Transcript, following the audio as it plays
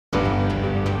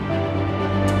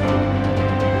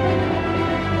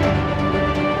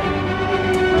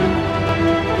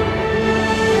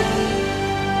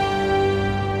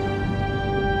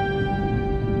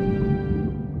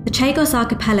Chagos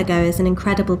Archipelago is an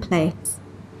incredible place.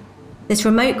 This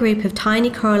remote group of tiny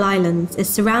coral islands is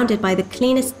surrounded by the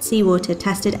cleanest seawater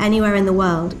tested anywhere in the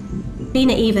world,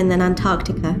 cleaner even than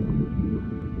Antarctica.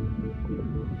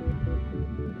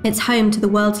 It's home to the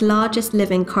world's largest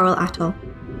living coral atoll.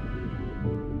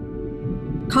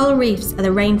 Coral reefs are the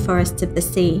rainforests of the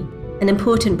sea, an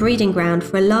important breeding ground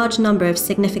for a large number of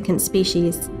significant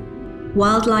species.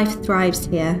 Wildlife thrives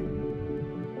here.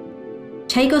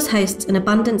 Chagos hosts an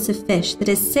abundance of fish that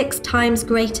is 6 times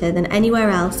greater than anywhere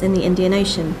else in the Indian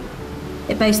Ocean.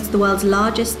 It boasts the world's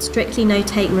largest strictly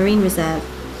no-take marine reserve,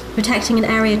 protecting an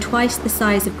area twice the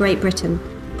size of Great Britain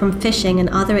from fishing and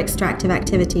other extractive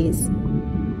activities.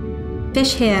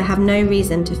 Fish here have no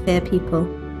reason to fear people.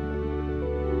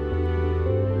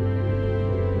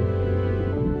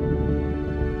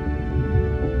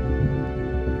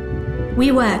 We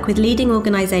work with leading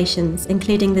organisations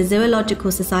including the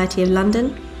Zoological Society of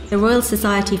London, the Royal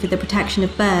Society for the Protection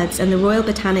of Birds and the Royal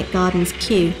Botanic Gardens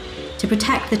Kew to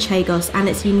protect the Chagos and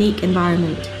its unique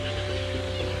environment.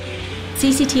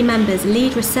 CCT members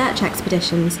lead research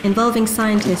expeditions involving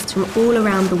scientists from all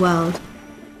around the world.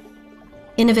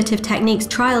 Innovative techniques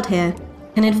trialled here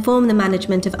can inform the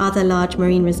management of other large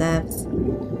marine reserves.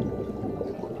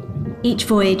 Each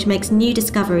voyage makes new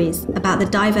discoveries about the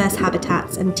diverse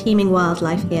habitats and teeming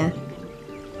wildlife here.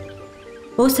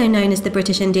 Also known as the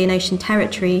British Indian Ocean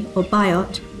Territory, or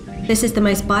BIOT, this is the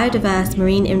most biodiverse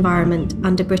marine environment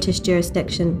under British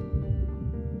jurisdiction.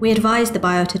 We advise the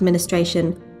BIOT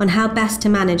administration on how best to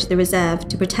manage the reserve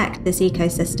to protect this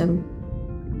ecosystem.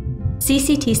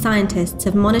 CCT scientists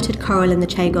have monitored coral in the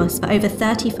Chagos for over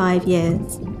 35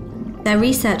 years. Their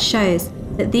research shows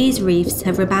that these reefs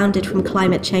have rebounded from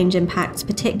climate change impacts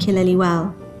particularly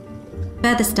well.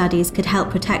 Further studies could help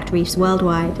protect reefs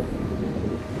worldwide.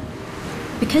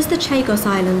 Because the Chagos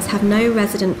Islands have no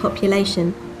resident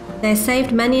population, they have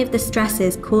saved many of the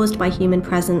stresses caused by human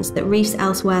presence that reefs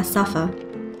elsewhere suffer.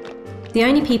 The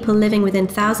only people living within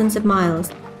thousands of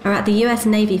miles are at the US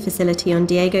Navy facility on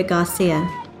Diego Garcia.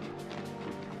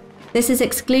 This is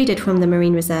excluded from the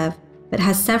marine reserve, but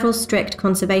has several strict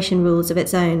conservation rules of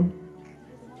its own.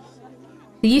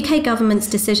 The UK government's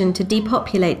decision to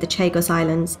depopulate the Chagos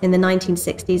Islands in the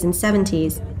 1960s and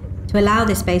 70s to allow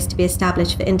this base to be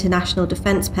established for international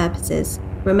defence purposes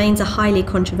remains a highly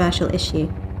controversial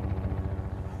issue.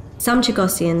 Some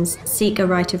Chagosians seek a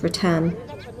right of return.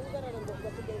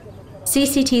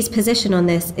 CCT's position on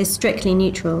this is strictly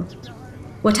neutral.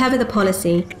 Whatever the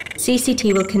policy,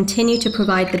 CCT will continue to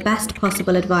provide the best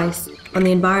possible advice on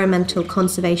the environmental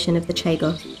conservation of the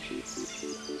Chagos.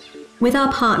 With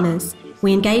our partners,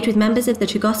 we engage with members of the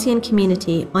Chagosian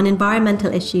community on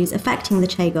environmental issues affecting the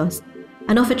Chagos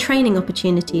and offer training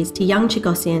opportunities to young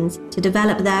Chagosians to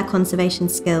develop their conservation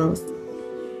skills.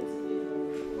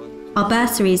 Our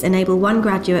bursaries enable one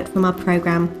graduate from our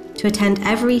programme to attend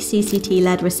every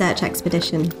CCT-led research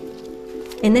expedition.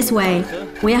 In this way,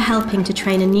 we are helping to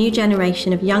train a new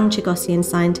generation of young Chagosian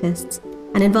scientists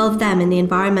and involve them in the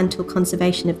environmental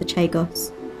conservation of the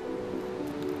Chagos.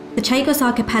 The Chagos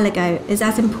Archipelago is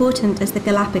as important as the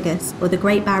Galapagos or the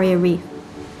Great Barrier Reef,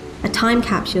 a time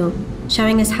capsule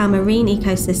showing us how marine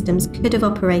ecosystems could have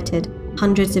operated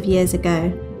hundreds of years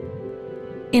ago.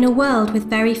 In a world with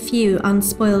very few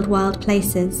unspoiled wild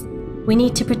places, we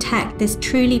need to protect this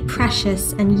truly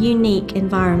precious and unique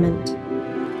environment.